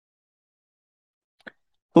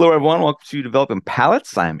Hello, everyone. Welcome to Developing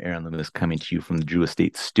Palates. I'm Aaron Loomis coming to you from the Drew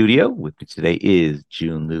Estate Studio. With me today is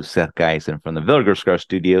June Liu, Seth Geis, and from the Villager Scar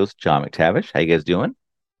Studios, John McTavish. How you guys doing?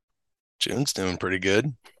 June's doing pretty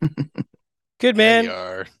good. Good Yeah, you man.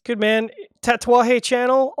 are. Good man. Tatuaje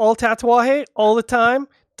channel, all Tatuaje, all the time.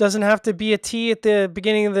 Doesn't have to be a T at the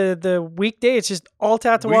beginning of the weekday. It's just all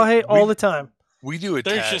Tatuaje all the time. We do a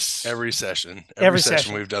There's tat just every session. Every Session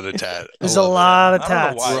session. we've done a tat. I There's a love it. lot of I don't know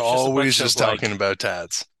tats. why. We're It's just a always bunch just of, talking about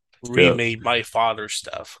tats. remade my father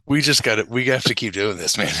stuff. We just got it. We have to keep doing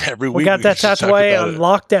this, man. Every We week got that just talk Tatuaje about on it.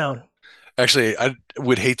 lockdown. Actually, I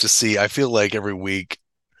would hate to see. I feel like every week.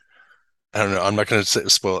 I don't know. I'm not going to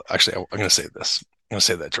spoil. Actually, I'm going to say this. I'm going to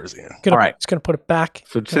say that towards the end. All right. It's gonna put it back.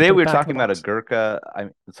 So Gonna today put we it were back in talking the about a box. Gurkha.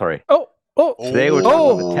 Sorry. Oh, Today we're talking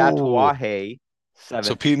Oh. about the Tatuaje 7.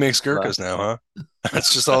 So Pete makes Gurkhas now, huh?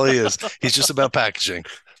 That's just all he is. He's just about packaging.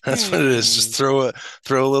 That's what it is. Just throw a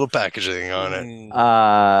little packaging on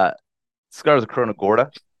it. Cigars of Corona Gorda,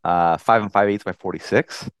 5 and 5/8 by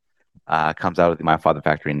 46. Comes out of the My Father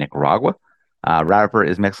factory in Nicaragua. Wrapper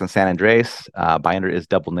is Mexican San Andres. Binder is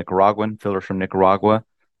double Nicaraguan. Fillers from Nicaragua.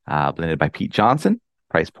 Blended by Pete Johnson.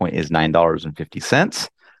 Price point is $9.50.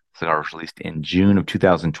 Cigar was released in June of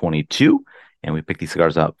 2022. And we picked these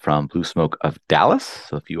cigars up from Blue Smoke of Dallas.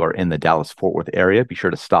 So if you are in the Dallas-Fort Worth area, be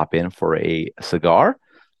sure to stop in for a cigar.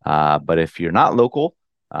 But if you're not local,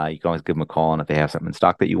 you can always give them a call. And if they have something in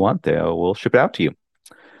stock that you want, we'll ship it out to you.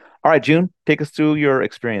 All right, June, take us through your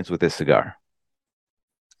experience with this cigar.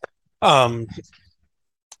 Um,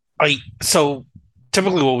 I so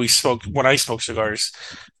typically when I smoke cigars,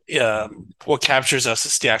 what captures us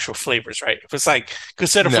is the actual flavors, right? If it's like good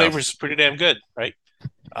set of No. flavors is pretty damn good, right?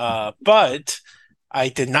 But I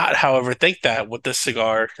did not, however, think that with this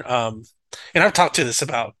cigar. And I've talked to this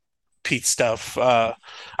about Pete's stuff. I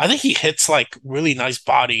think he hits like really nice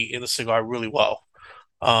body in the cigar really well.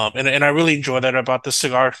 And I really enjoy that about this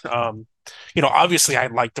cigar. Obviously I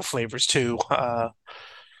like the flavors too.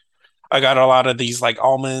 I got a lot of these like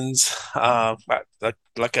almonds,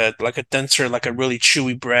 like a denser, like a really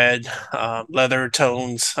chewy bread, leather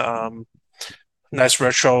tones, nice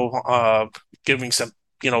retro, giving some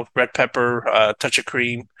red pepper, touch of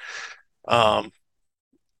cream. Um,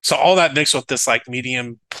 so all that mixed with this like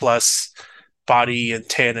medium plus body and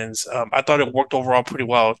tannins, I thought it worked overall pretty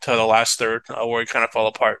well to the last third where it kind of fell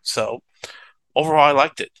apart. So overall, I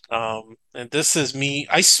liked it. And this is me.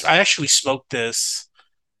 I actually smoked this.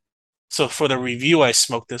 So for the review, I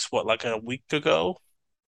smoked this like a week ago,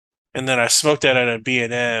 and then I smoked it at a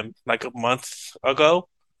B&M like a month ago,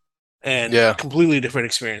 and Yeah. completely different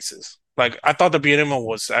experiences. Like I thought the B&M one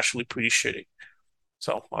was actually pretty shitty.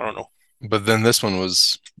 So I don't know. But then this one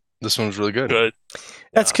was really good. Good.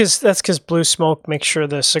 That's because Blue Smoke makes sure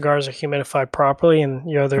the cigars are humidified properly,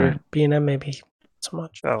 and your other Right. B&M maybe not so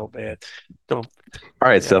much. Oh man, don't All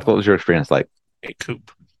right, Yeah. Seth, what was your experience like? hey,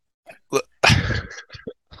 Coop. Look,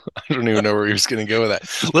 I don't even know where he was going to go with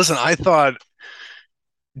that. Listen, I thought,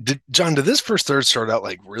 John, did this first third start out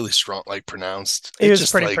like really strong, like pronounced? It was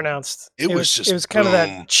just pretty like, pronounced. it was just it was kind of boom.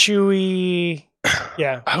 that chewy.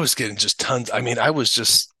 Yeah. I was getting just tons. I mean,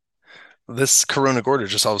 this Corona Gorda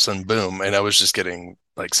just all of a sudden boom, and I was just getting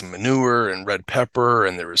like some manure and red pepper,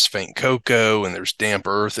 and there was faint cocoa, and there's damp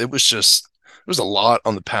earth. It was a lot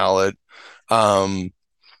on the palate. Um,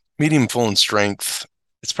 Medium full in strength.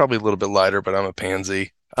 It's probably a little bit lighter, but I'm a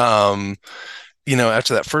pansy.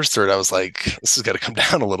 After that first third, I was like, this has got to come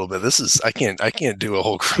down a little bit. I can't do a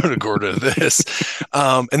whole Corona Gorda of this.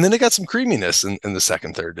 And then it got some creaminess in the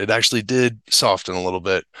second third. It actually did soften a little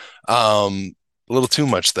bit. A little too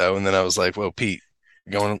much though. And then I was like, whoa, Pete,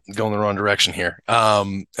 going the wrong direction here.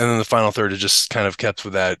 And then the final third, it just kind of kept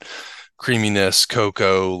with that creaminess,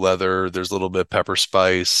 cocoa, leather. There's a little bit of pepper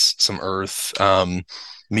spice, some earth,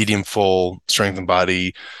 medium full, strength and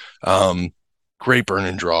body, great burn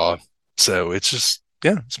and draw. So it's just,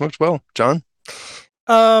 yeah, smoked well. John?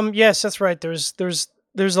 Yes, that's right. There's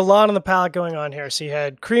a lot on the palate going on here. So you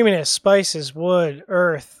had creaminess, spices, wood,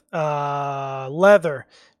 earth, leather,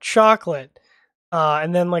 chocolate,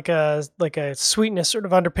 and then like a sweetness sort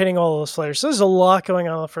of underpinning all those flavors. So there's a lot going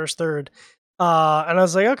on in the first third. And I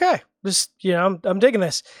was like, okay, I'm digging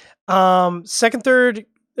this. Second third,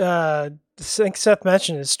 I think Seth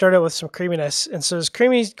mentioned it started out with some creaminess, and so there's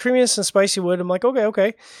creaminess and spicy wood. I'm like,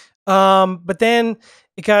 okay. But then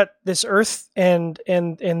it got this earth and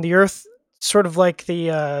the earth, sort of like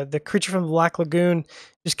the creature from the Black Lagoon,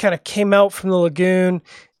 just kind of came out from the lagoon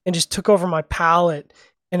and just took over my palate,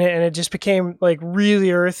 and it just became like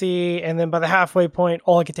really earthy. And then by the halfway point,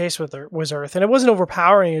 all I could taste was earth, and it wasn't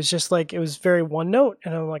overpowering. It was just like it was very one note,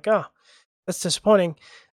 and I'm like, oh, that's disappointing.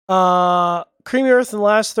 creamy earth in the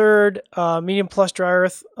last third, medium plus dry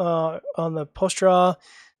earth on the post draw.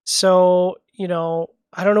 So,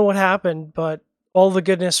 I don't know what happened, but all the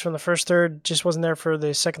goodness from the first third just wasn't there for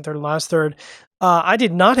the second, third, and last third. I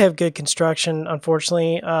did not have good construction,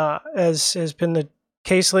 unfortunately, as has been the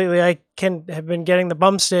case lately. I have been getting the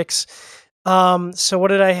bum sticks. So what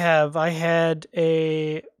did I have? I had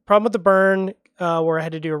a problem with the burn where I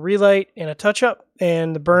had to do a relight and a touch up,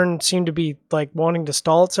 and the burn seemed to be like wanting to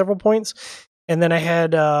stall at several points. And then I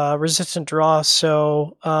had resistant draw,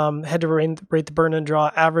 so had to rate the burn and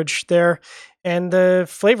draw average there, and the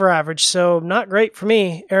flavor average. So not great for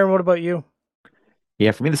me. Aaron, what about you?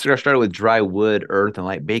 Yeah, for me, the cigar started with dry wood, earth, and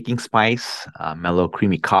light baking spice. Mellow,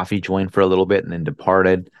 creamy coffee joined for a little bit and then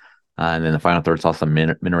departed. And then the final third saw some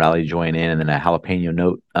minerality join in, and then a jalapeno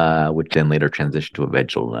note, which then later transitioned to a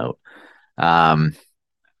vegetable note.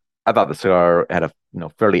 I thought the cigar had a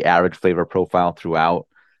fairly average flavor profile throughout,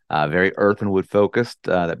 very earth and wood focused.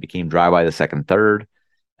 That became dry by the second third.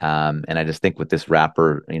 And I just think with this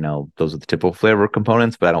wrapper, those are the typical flavor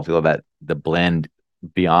components, but I don't feel that the blend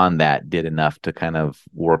beyond that did enough to kind of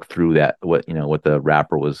work through that what the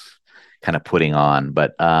wrapper was kind of putting on.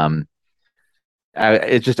 But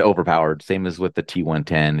it's just overpowered, same as with the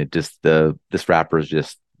T110. This wrapper is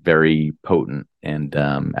just very potent, and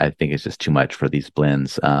I think it's just too much for these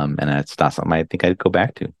blends, and it's not something I think I'd go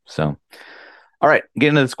back to. So all right,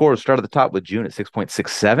 getting to the scores. Start at the top with June at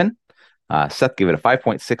 6.67. Seth gave it a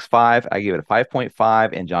 5.65. I gave it a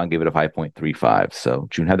 5.5, and John gave it a 5.35. So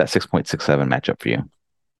June had that 6.67 matchup for you.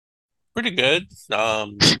 Pretty good. I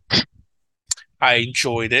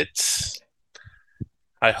enjoyed it.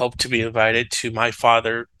 I hope to be invited to my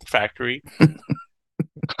father factory.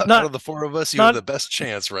 Out of the four of us, you have the best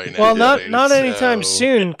chance right now. Well, not anytime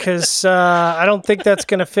soon, because I don't think that's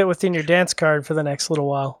going to fit within your dance card for the next little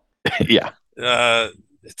while. Yeah.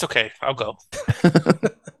 It's okay. I'll go.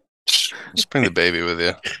 Just bring the baby with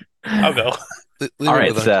you. I'll go. All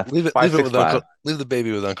right, Seth. Leave the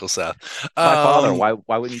baby with Uncle Seth. My father.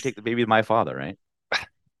 Why wouldn't you take the baby with my father, right?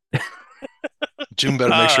 June better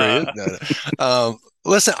make sure he is. No.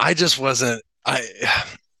 Listen, I just wasn't.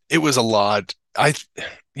 It was a lot.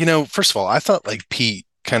 First of all, I thought like Pete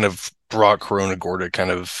kind of brought Corona Gorda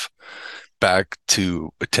kind of back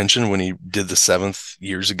to attention when he did the 7th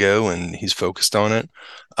years ago, and he's focused on it.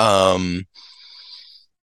 I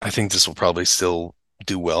think this will probably still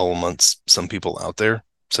do well amongst some people out there,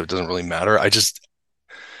 so it doesn't really matter. It's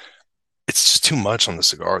just too much on the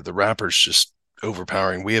cigar. The wrapper's just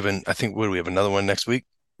overpowering. We have another one next week?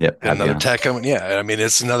 Yep. Another tech coming. Yeah. I mean,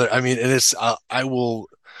 it's another, I will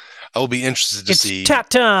be interested to see. It's chat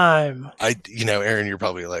time. Aaron, you're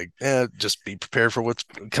probably like, just be prepared for what's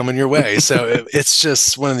coming your way. So it's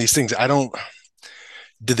just one of these things.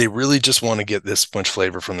 Did they really just want to get this much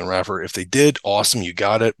flavor from the wrapper? If they did, awesome, you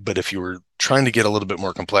got it. But if you were trying to get a little bit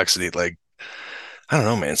more complexity, like, I don't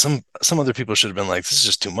know, man, some other people should have been like, this is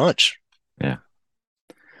just too much. Yeah.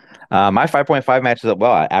 My 5.5 matches up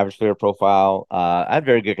well. Average flavor profile. I had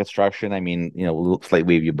very good construction. I mean, slight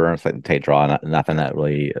weave you burn, slightly tight draw. Nothing that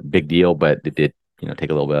really a big deal, but it did,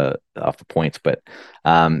 take a little bit off the points. But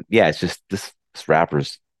it's just this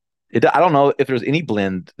wrapper's. I don't know if there's any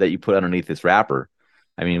blend that you put underneath this wrapper.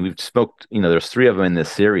 I mean, we've smoked. There's 3 of them in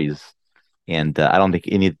this series, and I don't think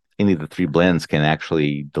any of the 3 blends can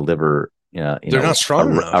actually deliver. They're not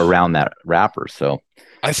strong enough around that wrapper. So.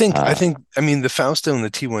 I think the Fausto and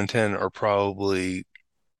the T110 are probably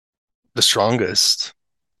the strongest.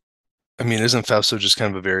 I mean, isn't Fausto just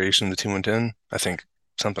kind of a variation of the T110? I think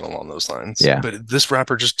something along those lines. Yeah. But this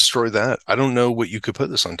wrapper just destroyed that. I don't know what you could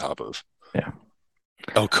put this on top of. Yeah.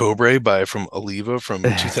 El Cobre from Oliva from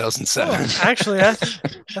 2007. Oh, actually,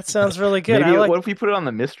 that sounds really good. Maybe what if we put it on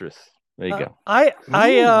the Mistress? There you go. I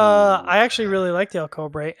actually really like the El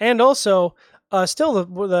Cobre, and also still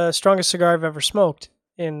the strongest cigar I've ever smoked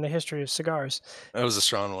in the history of cigars. That was a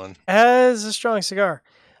strong one. As a strong cigar.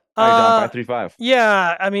 All right, John, 535.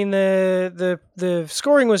 Yeah, I mean the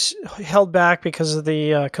scoring was held back because of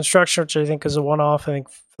the construction, which I think is a one-off. I think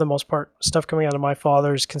for the most part, stuff coming out of my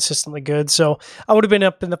father is consistently good. So I would have been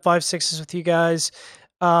up in the 5.6s with you guys.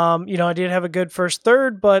 I did have a good first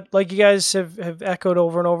third, but like you guys have echoed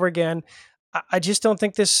over and over again, I just don't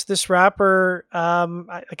think this wrapper.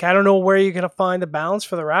 I don't know where you're gonna find the balance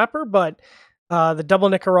for the wrapper, but the double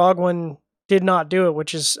Nicaraguan did not do it,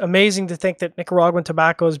 which is amazing to think that Nicaraguan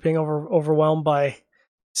tobacco is being overwhelmed by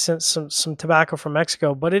some tobacco from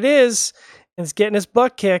Mexico, but it is, and it's getting his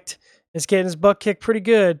butt kicked. It's getting his butt kicked pretty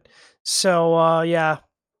good. So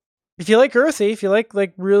if you like earthy, if you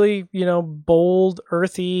like really bold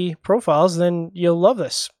earthy profiles, then you'll love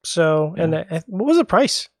this. So, and what was the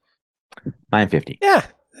price? $9.50. Yeah,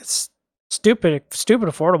 it's stupid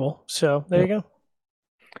affordable. So there you go.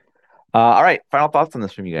 All right, final thoughts on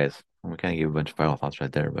this from you guys. We kind of gave a bunch of final thoughts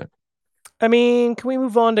right there, but I mean, can we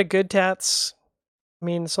move on to good tats? I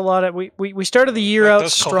mean, it's a lot of we started the year Like out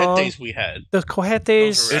those strong. Cohetes we had. The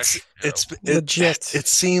Cohetes, Those are It's legit. It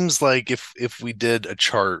seems like if we did a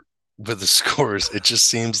chart with the scores, it just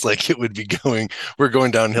seems like it would be we're going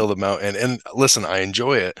downhill the mountain. And listen, I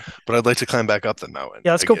enjoy it, but I'd like to climb back up the mountain.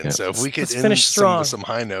 Yeah, let's go. again. So if we could Let's end finish strong. with some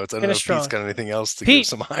high notes, I don't Finish know if Pete's strong. got anything else to Pete, give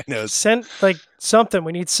some high notes. Send like something.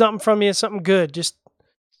 We need something from you, something good. Just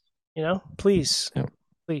please,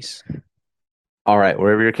 please. all right,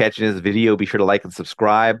 wherever you're catching this video, be sure to like and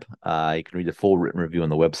subscribe. You can read the full written review on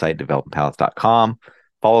the website, developmentpalettes.com.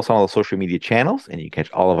 Follow us on all the social media channels, and you can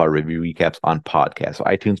catch all of our review recaps on podcasts. So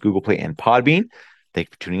iTunes, Google Play, and Podbean. Thank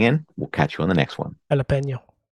you for tuning in. We'll catch you on the next one. Jalapeno.